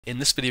In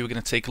this video we're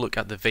going to take a look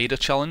at the Vader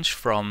challenge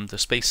from the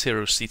Space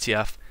Heroes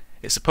CTF.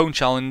 It's a Pwn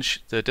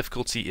challenge, the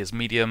difficulty is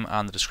medium,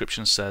 and the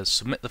description says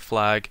submit the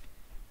flag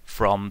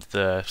from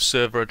the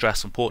server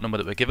address and port number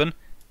that we're given.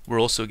 We're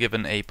also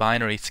given a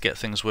binary to get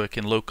things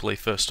working locally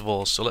first of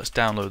all, so let's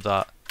download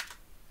that.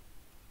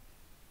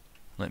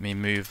 Let me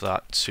move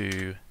that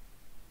to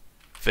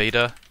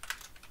Vader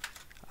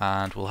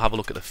and we'll have a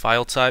look at the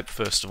file type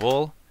first of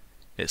all.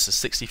 It's a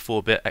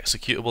 64-bit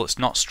executable, it's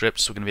not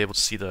stripped, so we're going to be able to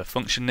see the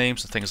function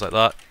names and things like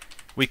that.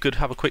 We could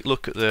have a quick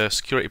look at the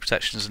security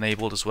protections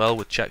enabled as well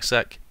with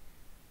checksec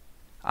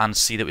and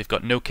see that we've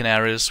got no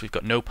canaries, we've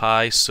got no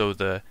pies, so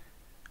the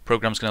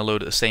program's going to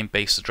load at the same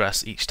base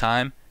address each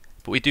time.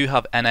 But we do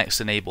have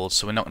NX enabled,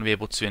 so we're not going to be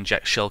able to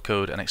inject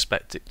shellcode and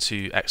expect it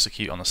to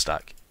execute on the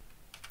stack.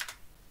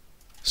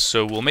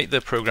 So we'll make the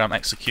program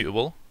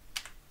executable,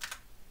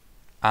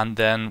 and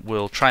then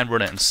we'll try and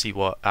run it and see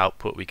what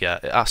output we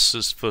get. It asks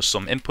us for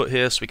some input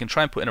here, so we can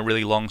try and put in a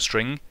really long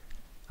string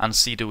and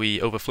see, do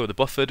we overflow the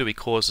buffer, do we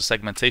cause a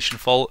segmentation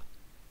fault,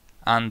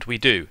 and we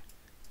do.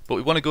 But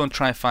we want to go and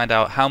try and find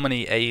out how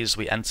many A's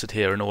we entered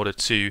here in order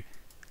to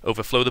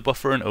overflow the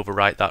buffer and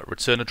overwrite that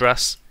return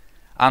address,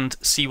 and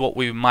see what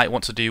we might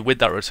want to do with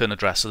that return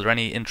address. Are there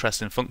any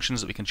interesting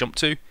functions that we can jump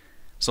to?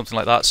 Something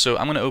like that. So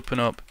I'm going to open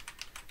up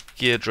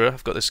ghidra.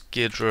 I've got this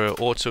ghidra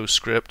auto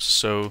script,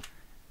 so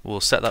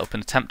we'll set that up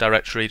in a temp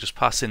directory, just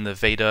pass in the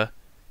Vader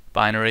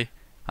binary,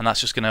 and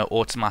that's just going to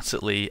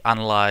automatically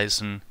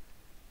analyze and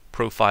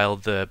profile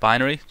the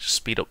binary, just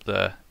speed up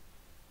the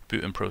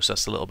booting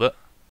process a little bit.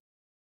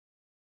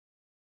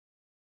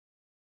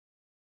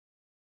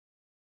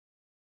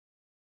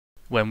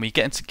 When we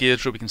get into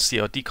ghidra, we can see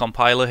our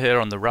decompiler here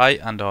on the right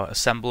and our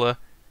assembler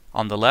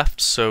on the left,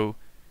 so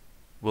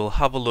we'll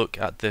have a look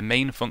at the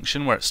main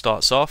function where it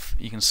starts off.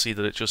 You can see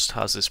that it just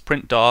has this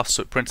print darth,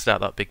 so it printed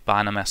out that big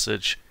binary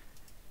message,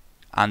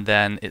 and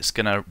then it's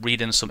going to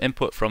read in some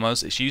input from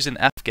us. It's using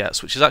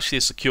fgets, which is actually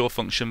a secure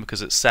function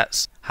because it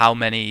sets how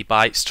many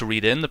bytes to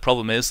read in. The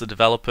problem is the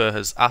developer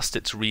has asked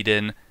it to read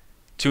in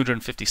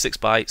 256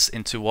 bytes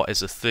into what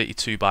is a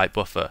 32-byte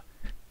buffer.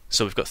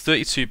 So we've got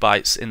 32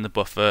 bytes in the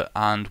buffer,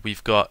 and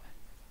we've got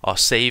our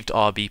saved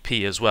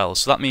RBP as well.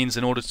 So that means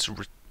in order to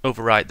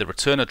overwrite the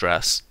return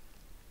address,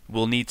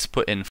 we'll need to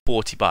put in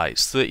 40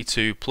 bytes,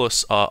 32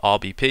 plus our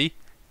RBP,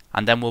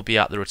 and then we'll be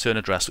at the return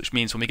address, which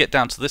means when we get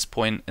down to this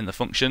point in the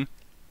function,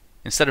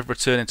 instead of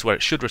returning to where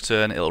it should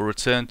return, it'll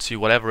return to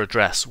whatever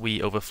address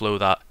we overflow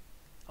that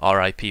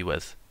RIP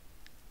with.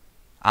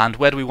 And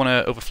where do we want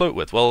to overflow it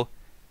with? Well,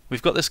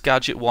 we've got this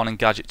gadget 1 and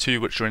gadget 2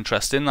 which are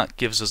interesting. That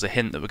gives us a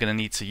hint that we're going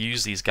to need to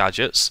use these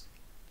gadgets.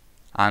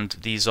 And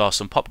these are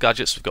some pop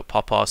gadgets. We've got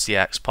pop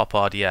RCX, pop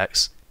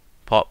RDX,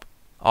 pop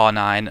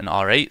R9 and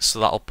R8, so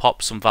that'll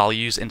pop some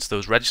values into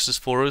those registers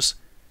for us.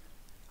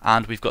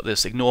 And we've got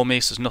this ignore me,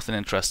 so there's nothing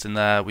interesting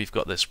there. We've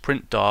got this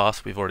print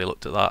darth, we've already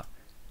looked at that.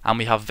 And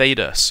we have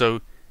Vader,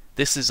 so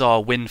this is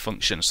our win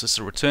function. So this is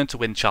a return to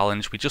win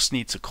challenge. We just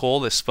need to call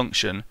this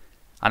function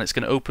and it's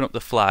going to open up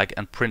the flag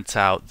and print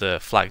out the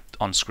flag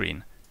on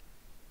screen.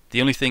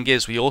 The only thing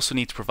is we also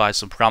need to provide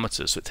some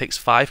parameters, so it takes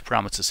 5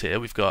 parameters here.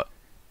 We've got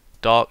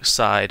dark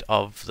side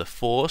of the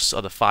force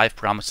are the 5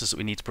 parameters that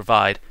we need to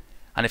provide,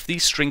 and if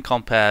these string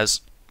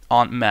compares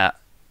aren't met,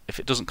 if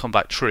it doesn't come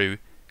back true,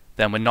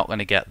 then we're not going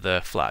to get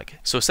the flag.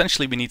 So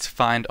essentially we need to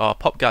find our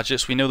pop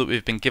gadgets. We know that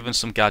we've been given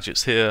some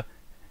gadgets here.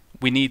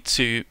 We need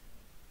to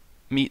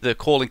meet the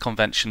calling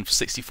convention for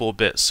 64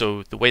 bits,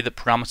 so the way the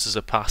parameters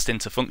are passed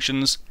into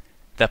functions,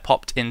 they're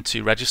popped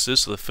into registers.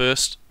 So the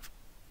first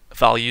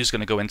value is going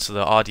to go into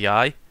the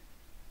RDI,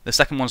 the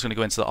second one's going to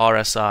go into the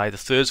RSI, the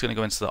third is going to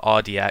go into the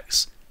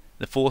RDX,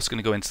 the fourth is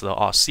going to go into the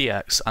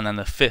RCX, and then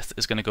the fifth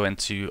is going to go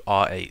into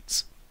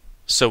R8.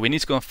 So we need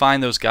to go and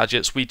find those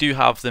gadgets. We do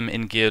have them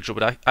in ghidra,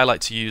 but I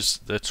like to use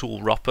the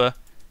tool ropper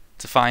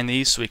to find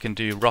these, so we can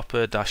do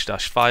ropper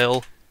 --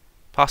 file,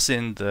 pass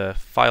in the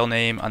file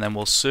name, and then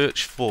we'll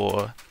search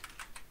for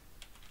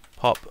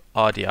pop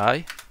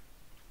RDI.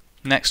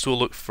 Next we'll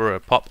look for a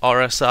pop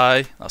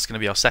RSI, that's going to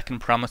be our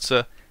second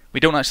parameter. We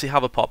don't actually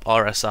have a pop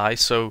RSI,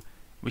 so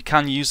we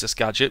can use this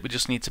gadget. We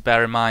just need to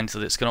bear in mind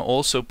that it's going to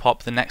also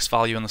pop the next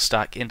value on the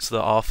stack into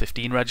the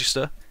R15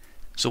 register.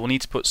 So we'll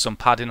need to put some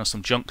padding or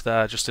some junk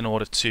there just in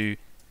order to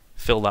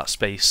fill that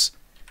space.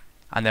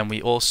 And then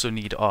we also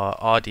need our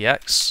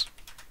RDX.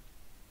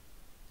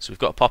 So we've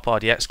got a pop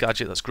RDX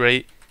gadget, that's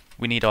great.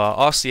 We need our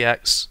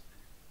RCX,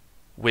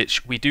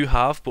 which we do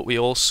have, but we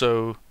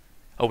also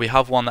we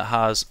have one that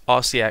has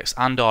RCX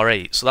and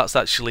R8, so that's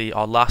actually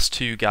our last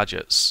 2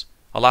 gadgets,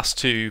 our last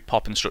 2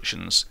 pop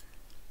instructions.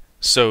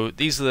 So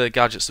these are the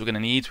gadgets that we're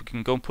going to need. We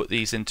can go and put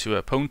these into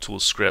a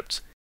PwnTools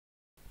script,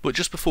 but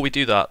just before we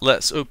do that,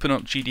 let's open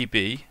up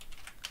GDB.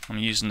 I'm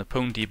using the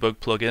PwnDbg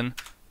plugin,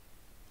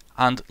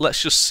 and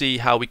let's just see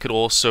how we could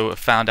also have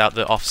found out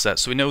the offset.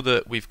 So we know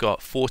that we've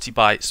got 40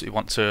 bytes that we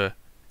want to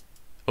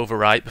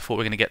overwrite before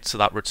we're going to get to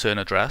that return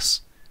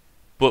address,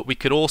 but we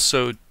could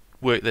also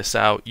work this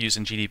out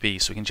using GDB.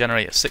 So we can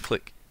generate a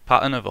cyclic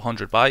pattern of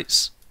 100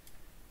 bytes,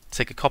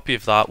 take a copy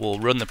of that, we'll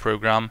run the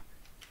program,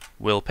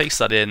 we'll paste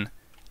that in,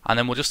 and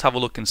then we'll just have a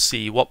look and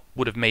see what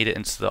would have made it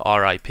into the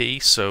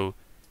RIP. So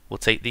we'll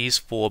take these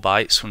 4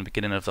 bytes from the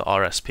beginning of the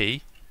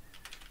RSP,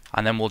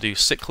 and then we'll do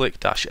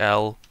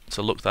cyclic-L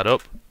to look that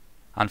up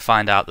and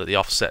find out that the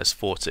offset is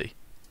 40.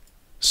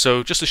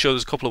 So just to show,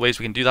 there's a couple of ways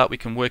we can do that. We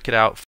can work it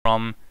out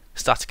from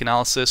static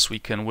analysis, we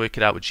can work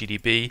it out with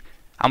GDB,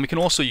 and we can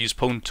also use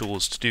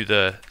PwnTools to do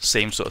the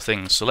same sort of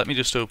things. So let me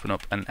just open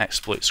up an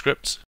exploit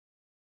script.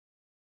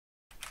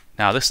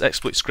 Now this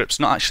exploit script's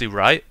not actually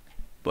right,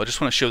 but I just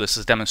want to show this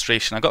as a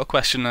demonstration. I got a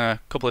question a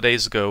couple of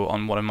days ago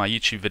on one of my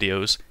YouTube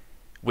videos,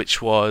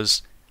 which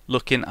was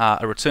looking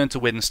at a return to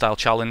win style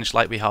challenge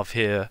like we have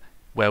here,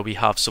 where we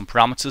have some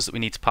parameters that we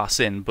need to pass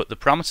in, but the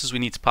parameters we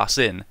need to pass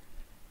in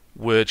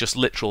were just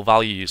literal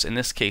values. In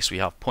this case we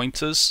have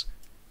pointers,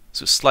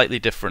 so it's slightly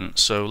different.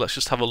 So let's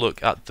just have a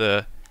look at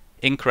the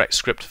incorrect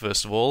script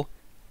first of all.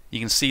 You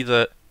can see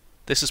that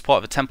this is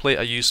part of a template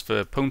I use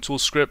for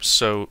PwnTools scripts,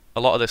 so a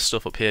lot of this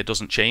stuff up here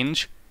doesn't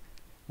change.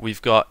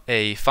 We've got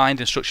a find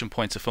instruction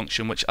pointer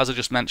function, which, as I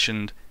just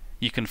mentioned,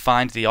 you can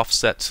find the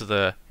offset to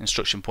the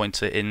instruction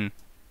pointer in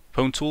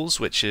PwnTools,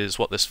 which is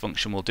what this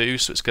function will do.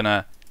 So it's going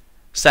to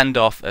send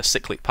off a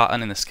cyclic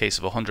pattern, in this case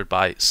of 100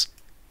 bytes,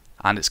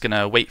 and it's going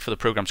to wait for the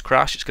program to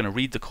crash. It's going to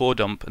read the core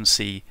dump and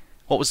see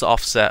what was the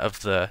offset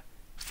of the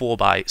 4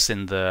 bytes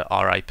in the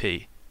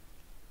RIP.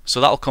 So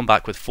that'll come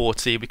back with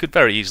 40. We could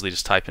very easily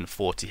just type in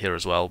 40 here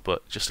as well,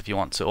 but just if you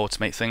want to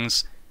automate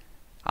things.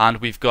 And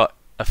we've got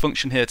a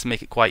function here to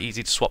make it quite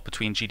easy to swap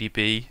between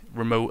GDB,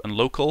 remote and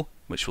local,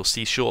 which we'll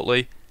see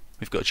shortly.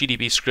 We've got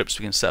GDB scripts,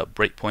 we can set up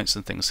breakpoints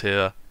and things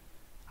here.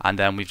 And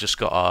then we've just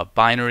got our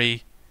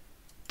binary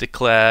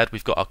declared.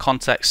 We've got our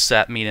context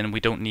set, meaning we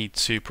don't need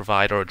to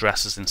provide our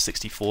addresses in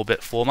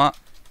 64-bit format.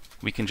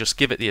 We can just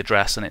give it the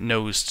address and it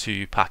knows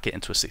to pack it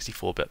into a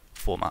 64-bit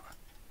format.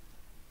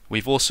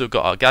 We've also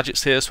got our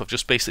gadgets here, so I've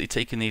just basically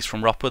taken these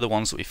from ropper, the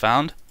ones that we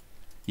found.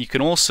 You can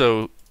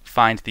also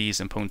find these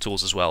in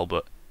PwnTools as well,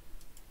 but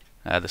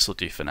this will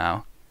do for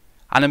now.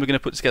 And then we're going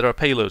to put together a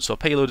payload. So our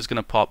payload is going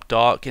to pop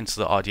dark into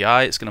the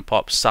RDI, it's going to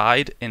pop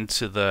side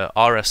into the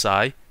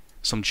RSI,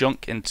 some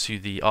junk into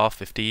the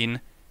R15,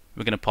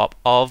 we're going to pop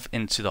OV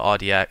into the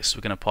RDX,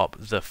 we're going to pop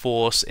the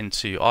force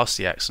into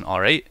RCX and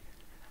R8,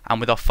 and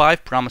with our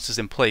 5 parameters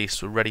in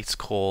place, we're ready to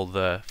call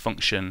the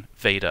function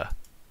Vader.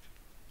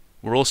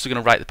 We're also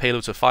going to write the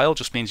payload to a file,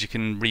 just means you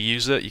can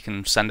reuse it, you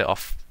can send it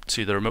off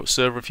to the remote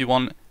server if you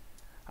want,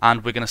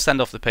 and we're going to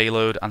send off the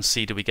payload and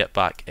see do we get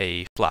back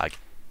a flag.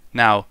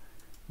 Now,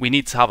 we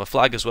need to have a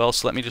flag as well,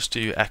 so let me just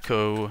do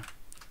echo,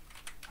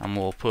 and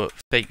we'll put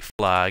fake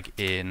flag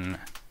in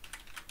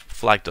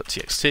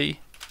flag.txt.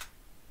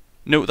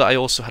 Note that I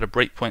also had a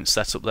breakpoint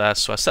set up there,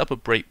 so I set up a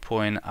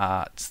breakpoint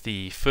at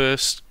the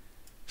first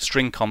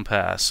string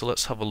compare. So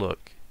let's have a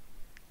look.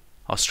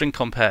 Our string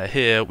compare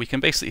here, we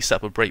can basically set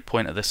up a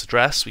breakpoint at this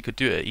address. We could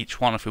do it at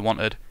each one if we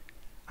wanted,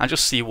 and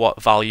just see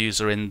what values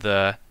are in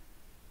the,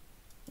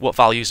 what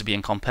values are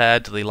being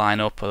compared. Do they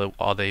line up, or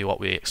are they what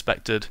we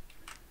expected?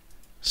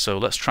 So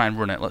let's try and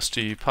run it. Let's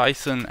do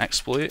Python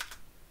exploit.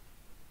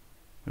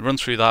 We run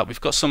through that.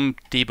 We've got some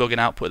debugging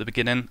output at the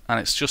beginning, and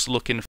it's just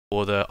looking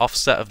for the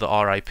offset of the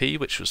RIP,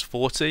 which was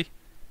 40.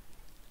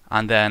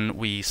 And then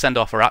we send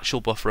off our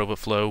actual buffer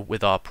overflow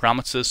with our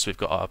parameters. So we've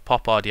got our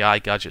pop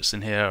RDI gadgets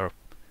in here, or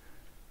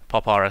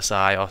pop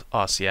RSI, or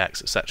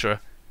RCX,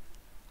 etc.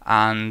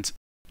 And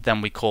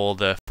then we call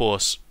the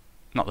force,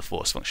 not the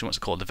force function, what's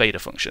it called? The Vader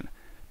function.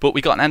 But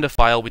we got an ender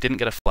file, we didn't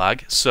get a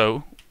flag,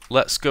 so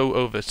let's go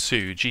over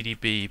to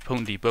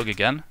GDB-PwnDbg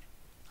again.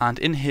 And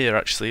in here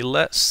actually,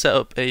 let's set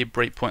up a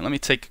breakpoint. Let me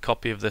take a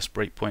copy of this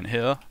breakpoint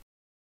here.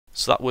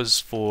 So that was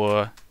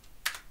for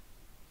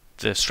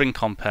the string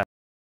compare.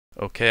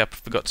 Okay, I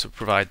forgot to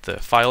provide the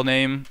file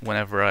name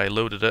whenever I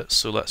loaded it,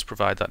 so let's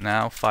provide that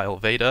now, file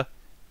Vader.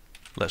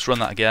 Let's run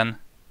that again.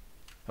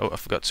 Oh, I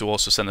forgot to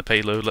also send the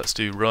payload. Let's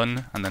do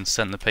run and then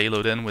send the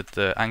payload in with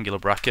the angular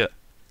bracket.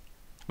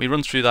 We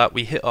run through that,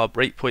 we hit our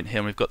breakpoint here,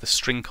 and we've got the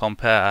string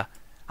compare,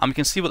 and we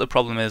can see what the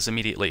problem is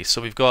immediately.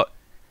 So we've got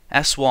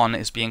S1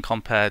 is being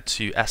compared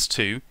to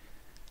S2,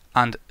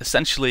 and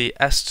essentially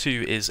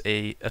S2 is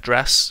a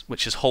address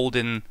which is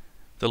holding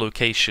the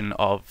location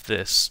of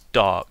this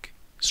dark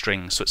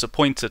string, so it's a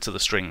pointer to the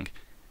string,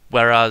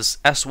 whereas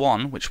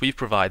S1, which we've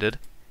provided,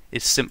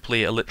 is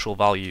simply a literal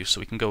value. So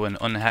we can go and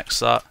unhex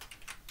that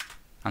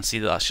and see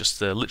that that's just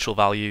the literal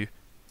value,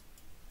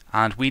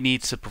 and we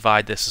need to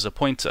provide this as a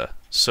pointer.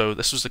 So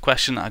this was the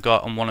question that I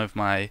got on one of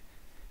my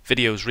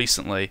videos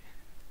recently,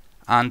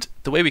 and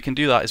the way we can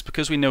do that is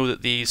because we know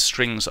that these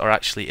strings are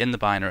actually in the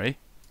binary.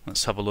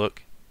 Let's have a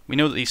look. We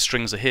know that these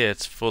strings are here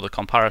for the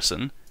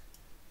comparison,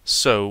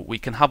 so we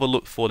can have a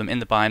look for them in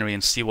the binary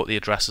and see what the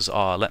addresses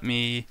are. Let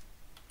me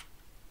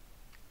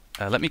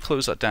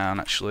close that down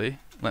actually.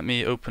 Let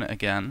me open it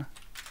again.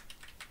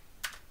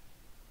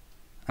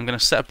 I'm going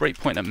to set a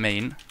breakpoint at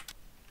main.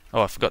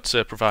 Oh, I forgot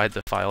to provide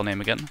the file name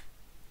again.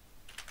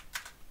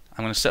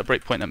 I'm going to set a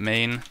breakpoint at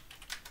main,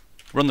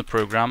 run the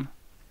program,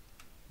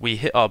 we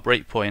hit our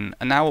breakpoint,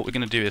 and now what we're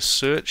going to do is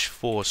search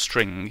for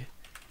string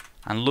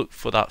and look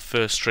for that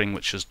first string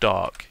which is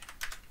dark.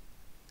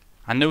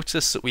 And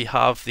notice that we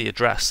have the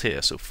address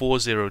here, so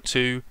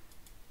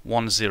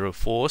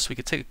 402.104. So we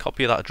could take a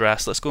copy of that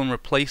address. Let's go and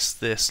replace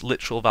this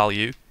literal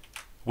value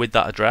with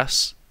that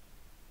address.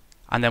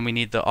 And then we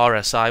need the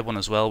RSI one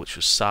as well, which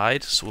was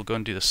side. So we'll go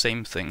and do the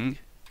same thing.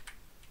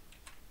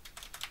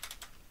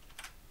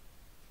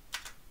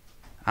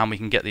 And we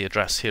can get the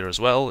address here as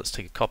well. Let's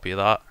take a copy of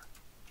that.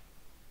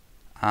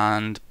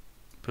 And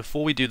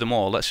before we do them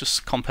all, let's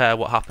just compare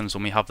what happens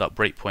when we have that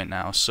breakpoint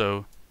now.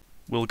 So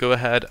we'll go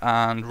ahead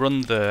and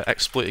run the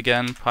exploit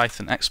again,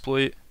 Python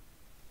exploit.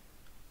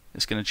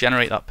 It's going to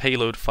generate that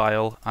payload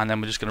file, and then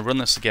we're just going to run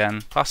this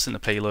again, pass in the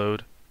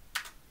payload.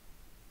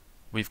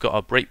 We've got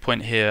our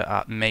breakpoint here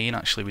at main.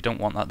 Actually, we don't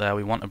want that there.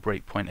 We want a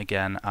breakpoint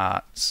again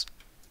at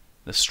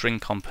the string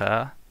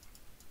compare.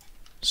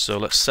 So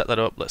let's set that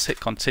up. Let's hit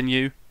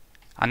continue.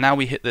 And now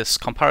we hit this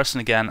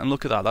comparison again, and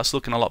look at that. That's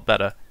looking a lot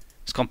better.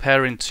 It's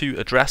comparing two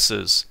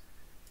addresses,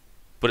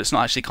 but it's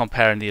not actually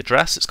comparing the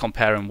address. It's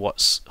comparing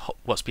what's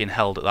being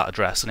held at that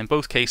address. And in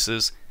both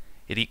cases,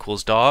 it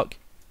equals dark.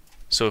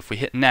 So if we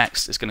hit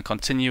next, it's going to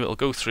continue. It'll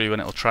go through and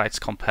it'll try to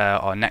compare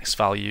our next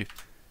value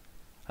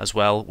as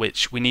well,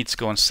 which we need to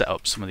go and set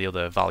up some of the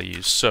other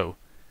values. So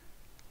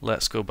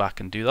let's go back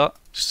and do that.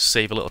 Just to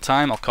save a little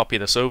time, I'll copy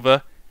this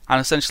over. And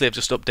essentially I've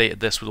just updated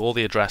this with all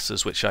the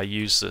addresses which I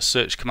use the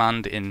search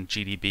command in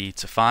GDB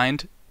to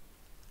find.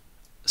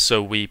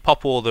 So we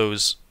pop all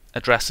those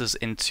addresses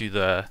into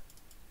the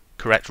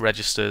correct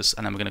registers,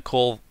 and then we're going to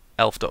call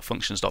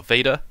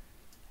elf.functions.vader,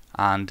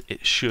 and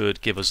it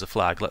should give us the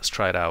flag. Let's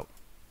try it out.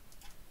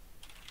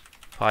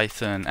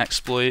 Python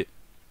exploit.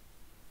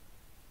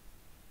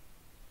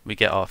 We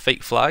get our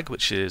fake flag,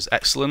 which is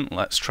excellent.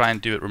 Let's try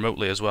and do it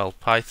remotely as well.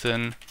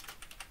 Python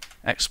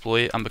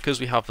exploit, and because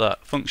we have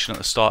that function at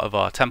the start of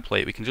our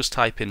template, we can just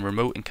type in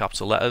remote in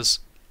capital letters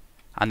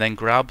and then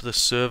grab the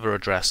server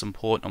address and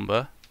port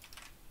number.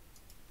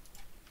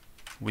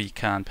 We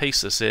can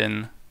paste this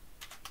in,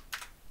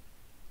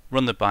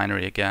 run the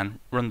binary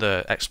again, run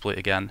the exploit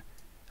again,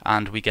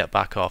 and we get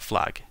back our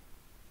flag.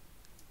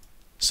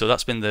 So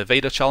that's been the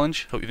Vader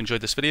challenge. Hope you've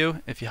enjoyed this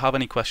video. If you have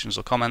any questions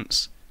or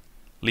comments,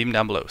 leave them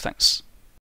down below. Thanks.